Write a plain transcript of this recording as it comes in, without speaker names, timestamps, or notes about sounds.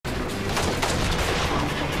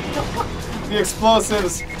The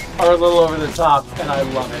explosives are a little over the top, and I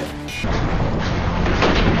love it.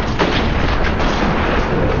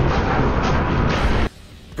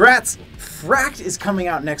 Bratz Fracked is coming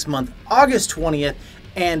out next month, August 20th,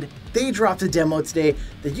 and they dropped a demo today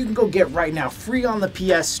that you can go get right now, free on the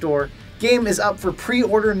PS Store. Game is up for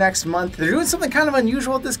pre-order next month. They're doing something kind of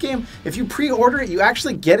unusual with this game. If you pre-order it, you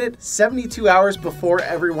actually get it 72 hours before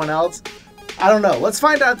everyone else. I don't know. Let's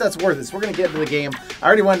find out if that's worth it. So we're going to get into the game. I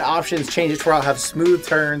already went to options, change it to where I'll have smooth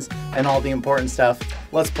turns and all the important stuff.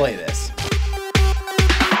 Let's play this.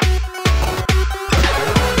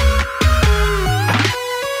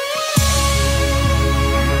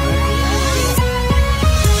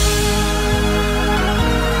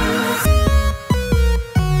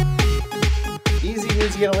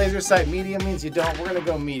 You get a laser sight. Medium means you don't. We're gonna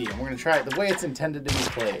go medium. We're gonna try it the way it's intended to be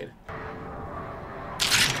played.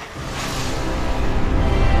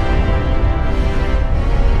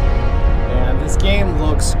 And this game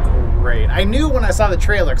looks great. I knew when I saw the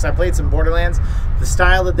trailer, because I played some Borderlands, the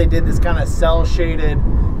style that they did, this kind of cel-shaded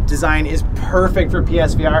design, is perfect for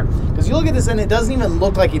PSVR. Because you look at this and it doesn't even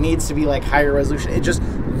look like it needs to be like higher resolution. It just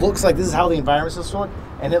looks like this is how the environment's supposed to look,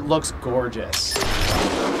 and it looks gorgeous.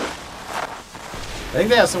 I think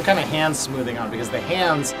they have some kind of hand smoothing on because the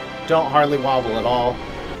hands don't hardly wobble at all.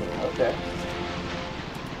 Okay.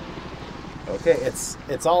 Okay,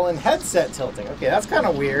 it's all in headset tilting. Okay, that's kind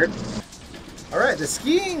of weird. All right, the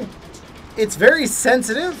skiing, it's very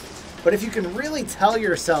sensitive, but if you can really tell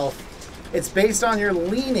yourself it's based on your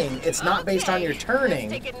leaning, it's not based on your turning,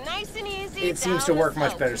 take it nice and easy, it seems to work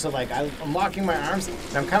much better. So like I'm locking my arms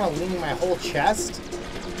and I'm kind of leaning my whole chest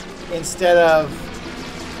instead of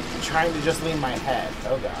trying to just lean my head.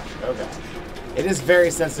 Oh gosh, oh gosh. It is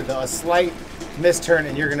very sensitive though. A slight misturn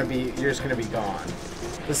and you're just gonna be gone.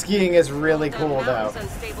 The skiing is really cool though.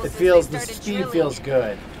 It feels, the speed feels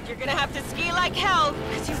good. You're gonna have to ski like hell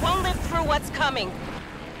because you won't live through what's coming.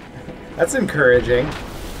 That's encouraging.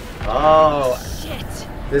 Oh, shit.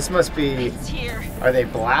 This must be, are they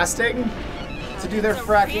blasting to do their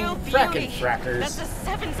fracking? Fracking frackers. That's a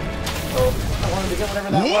 7. Oh, I wanted to get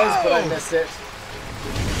whatever that was, but I missed it.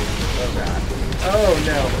 Oh god. Oh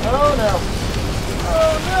no. Oh no.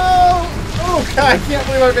 Oh no. Oh god, I can't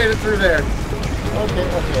believe I made it through there. Okay,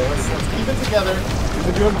 okay, let's keep it together. We've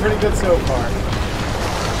been doing pretty good so far.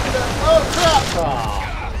 Oh crap!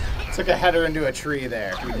 Oh. Took a header into a tree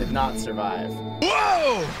there. We did not survive.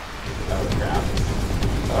 Whoa! Oh crap.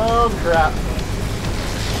 Oh crap.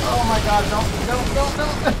 Oh my god, don't.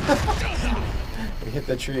 We hit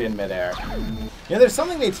the tree in midair. You know, there's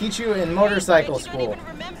something they teach you in motorcycle school,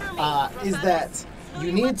 is that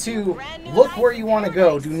you need to look where you want to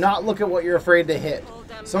go. Do not look at what you're afraid to hit.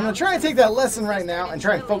 So I'm going to try and take that lesson right now and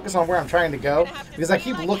try and focus on where I'm trying to go, because I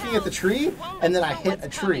keep looking at the tree and then I hit a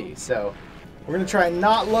tree. So we're going to try and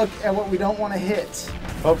not look at what we don't want to hit.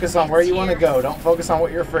 Focus on where you want to go. Don't focus on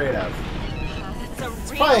what you're afraid of.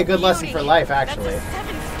 It's probably a good lesson for life, actually.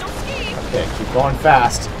 Okay, keep going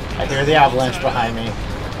fast. I hear the avalanche behind me.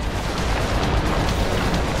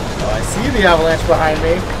 Oh, I see the avalanche behind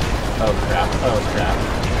me. Oh crap, oh crap.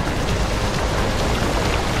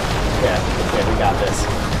 Okay, we got this.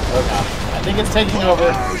 Oh god, I think it's taking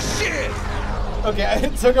over. Oh shit! Okay,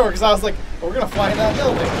 it took over because I was like, oh, we're gonna fly in that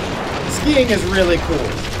building. Skiing is really cool.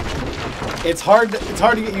 It's hard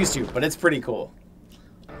to get used to, but it's pretty cool.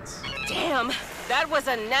 Damn, that was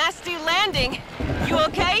a nasty landing. You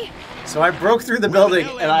okay? So I broke through the building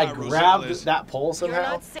and I grabbed that pole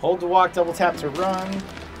somehow. Hold to walk, double tap to run.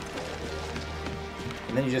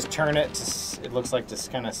 And then you just turn it to, it looks like to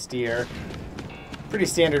kind of steer. Pretty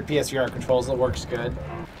standard PSVR controls, it works good.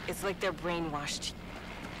 It's like they're brainwashed.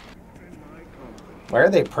 Why are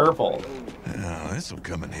they purple? Oh, this will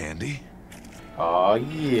come in handy. Oh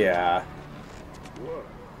yeah.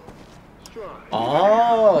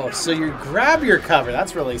 Oh, so you grab your cover.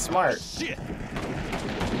 That's really smart. Shit.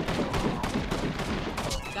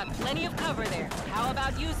 Got plenty of cover there. How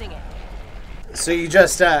about using it? So you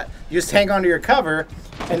just hang onto your cover,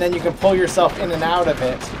 and then you can pull yourself in and out of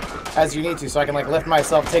it as you need to. So I can like lift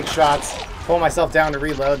myself, take shots, pull myself down to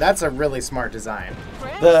reload. That's a really smart design.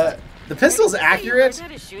 The pistol's accurate,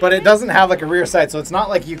 but it doesn't have like a rear sight, so it's not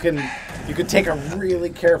like you can take a really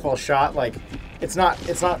careful shot. Like it's not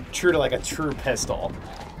true to like a true pistol.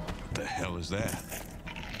 What the hell is that?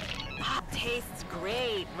 Tastes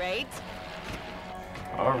great, right?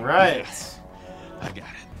 All right. I got it.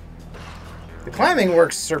 The climbing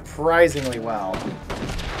works surprisingly well.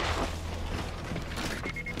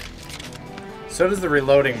 So does the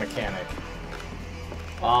reloading mechanic.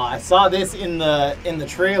 I saw this in the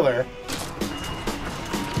trailer.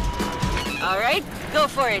 All right, go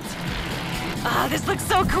for it. Ah, this looks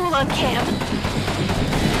so cool on cam.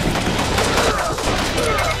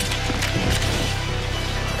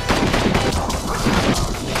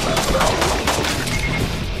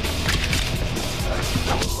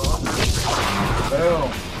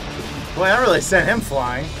 Boom. Boy, that really sent him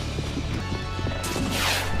flying.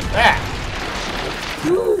 Ah!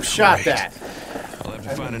 Ooh, shot that. I'll have to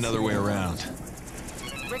find another way around.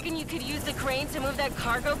 Reckon you could use the crane to move that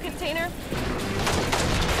cargo container?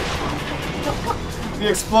 The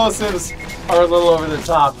explosives are a little over the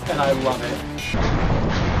top, and I love it.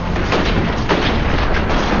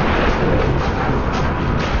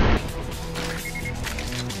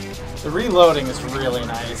 The reloading is really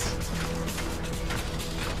nice.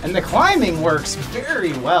 And the climbing works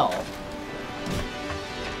very well.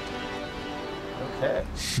 Okay.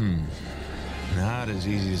 Not as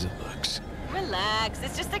easy as it looks. Relax,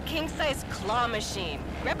 it's just a king-size claw machine.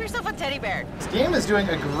 Grab yourself a teddy bear. This game is doing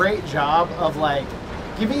a great job of like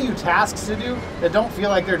giving you tasks to do that don't feel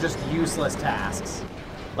like they're just useless tasks.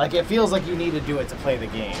 Like it feels like you need to do it to play the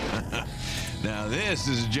game. Now this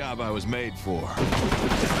is a job I was made for.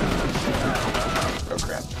 Oh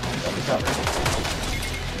crap. Got the cover.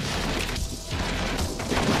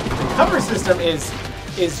 The cover system is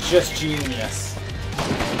just genius.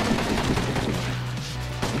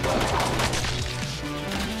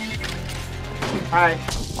 Alright,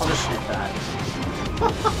 I'll just shoot that.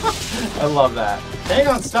 I love that. Hang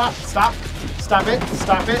on, stop, stop, stop it,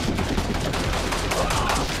 stop it.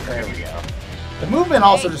 There we go. The movement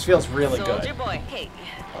also just feels really good. Soldier boy, hey.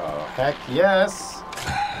 Oh, heck yes.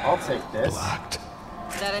 I'll take this. Blocked.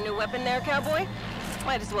 Is that a new weapon there, cowboy?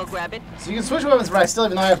 Might as well grab it. So you can switch weapons, but I still,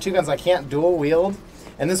 even though I have two guns, I can't dual wield.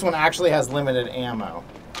 And this one actually has limited ammo.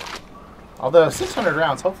 Although 600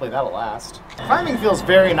 rounds, hopefully that'll last. Climbing feels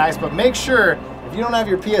very nice, but make sure if you don't have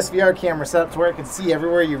your PSVR camera set up to where it can see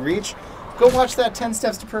everywhere you reach, go watch that 10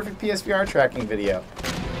 Steps to Perfect PSVR tracking video.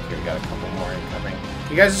 Okay, we got a couple more incoming.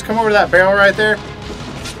 You guys just come over to that barrel right there.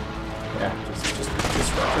 Yeah,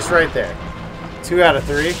 just right there. 2 out of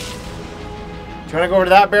 3. Do you want to go over to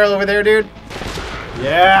that barrel over there, dude?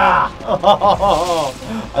 Yeah! Oh,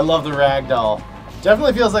 I love the ragdoll.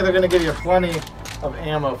 Definitely feels like they're going to give you plenty of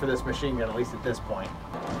ammo for this machine gun, at least at this point.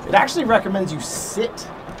 It actually recommends you sit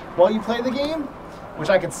while you play the game, which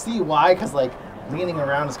I can see why, because like leaning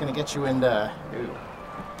around is going to get you into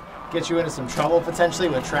some trouble potentially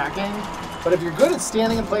with tracking. But if you're good at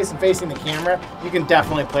standing in place and facing the camera, you can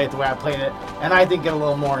definitely play it the way I played it, and I think get a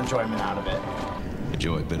little more enjoyment out of it.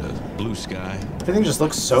 Enjoy a bit of blue sky. Everything just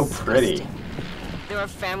looks so pretty. There are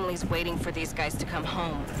families waiting for these guys to come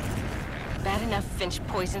home. Bad enough Finch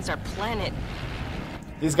poisons our planet.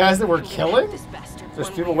 These guys that we're killing? This bastard There's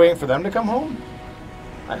one people way. waiting for them to come home?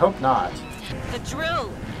 I hope not. The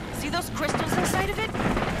drill. See those crystals inside of it?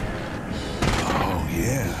 Oh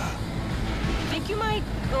yeah. Think you might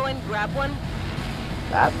go and grab one?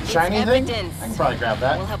 That shiny thing? evidence. I can probably grab Will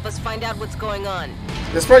that. help us find out what's going on.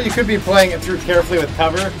 This part you could be playing it through carefully with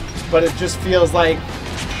cover, but it just feels like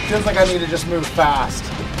I need to just move fast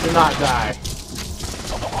to not die.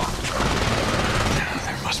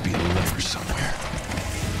 There must be a lever somewhere.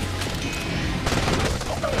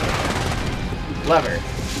 Lever.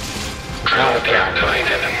 Currently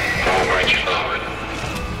activated. All range lowered.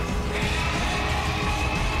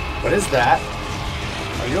 What is that?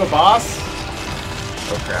 Are you a boss?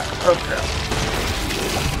 Oh crap. Oh crap.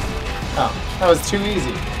 Oh, that was too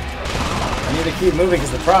easy. I need to keep moving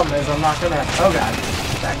because the problem is I'm not gonna... Oh god.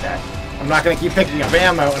 That guy. I'm not gonna keep picking up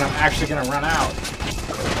ammo and I'm actually gonna run out.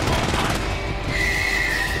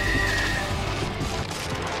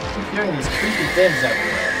 I keep hearing these creepy things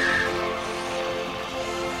everywhere.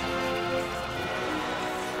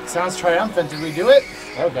 Sounds triumphant. Did we do it?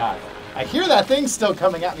 Oh god. I hear that thing still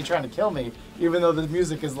coming at me trying to kill me, even though the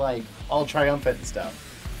music is like all triumphant and stuff.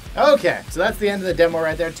 Okay, so that's the end of the demo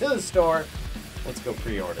right there. To the store. Let's go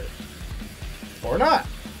pre-order. Or not.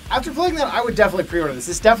 After playing that, I would definitely pre-order this.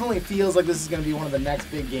 This definitely feels like this is going to be one of the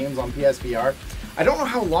next big games on PSVR. I don't know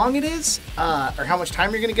how long it is, or how much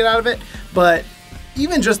time you're going to get out of it, but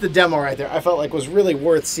even just the demo right there, I felt like was really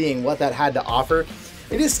worth seeing what that had to offer.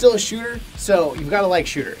 It is still a shooter, so you've got to like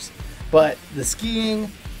shooters. But the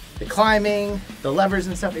skiing, the climbing, the levers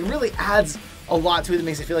and stuff, it really adds a lot to it that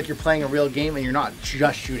makes it feel like you're playing a real game and you're not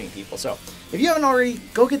just shooting people. So if you haven't already,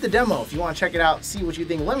 go get the demo. If you want to check it out, see what you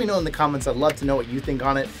think, let me know in the comments. I'd love to know what you think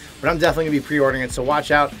on it. But I'm definitely going to be pre-ordering it, so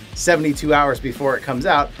watch out. 72 hours before it comes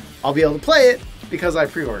out, I'll be able to play it because I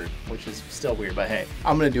pre-ordered, which is still weird, but hey,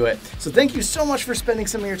 I'm going to do it. So thank you so much for spending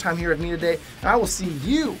some of your time here with me today, and I will see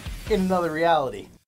you in another reality.